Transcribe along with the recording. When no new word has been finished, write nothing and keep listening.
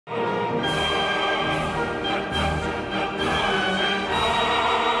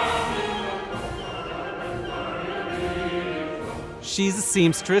She's a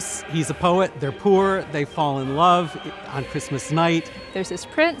seamstress. He's a poet. They're poor. They fall in love on Christmas night. There's this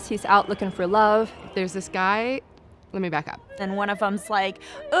prince. He's out looking for love. There's this guy. Let me back up. And one of them's like,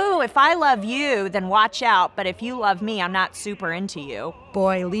 ooh, if I love you, then watch out. But if you love me, I'm not super into you.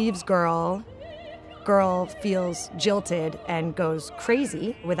 Boy leaves girl. Girl feels jilted and goes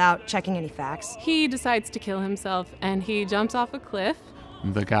crazy without checking any facts. He decides to kill himself, and he jumps off a cliff.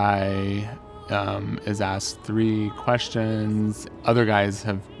 The guy is asked 3 questions. Other guys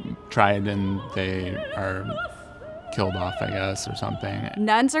have tried, and they are killed off, I guess, or something.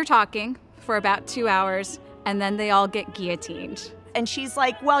 Nuns are talking for about 2 hours, and then they all get guillotined. And she's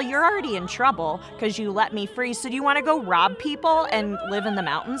like, well, you're already in trouble because you let me free. So do you want to go rob people and live in the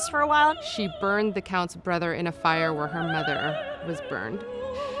mountains for a while? She burned the Count's brother in a fire where her mother was burned.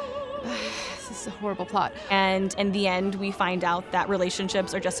 This is a horrible plot. And in the end, we find out that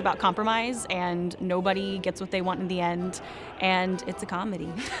relationships are just about compromise and nobody gets what they want in the end. And it's a comedy.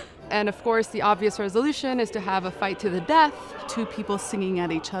 And of course, the obvious resolution is to have a fight to the death. 2 people singing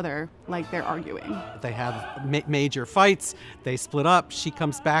at each other like they're arguing. They have major fights. They split up. She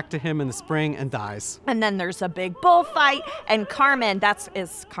comes back to him in the spring and dies. And then there's a big bullfight. And Carmen,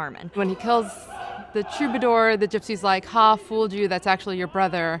 is Carmen. When he kills the troubadour, the gypsy's like, ha, fooled you, that's actually your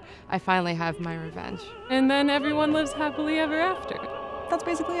brother. I finally have my revenge. And then everyone lives happily ever after. That's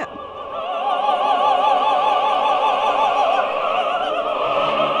basically it.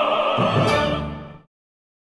 Thank you.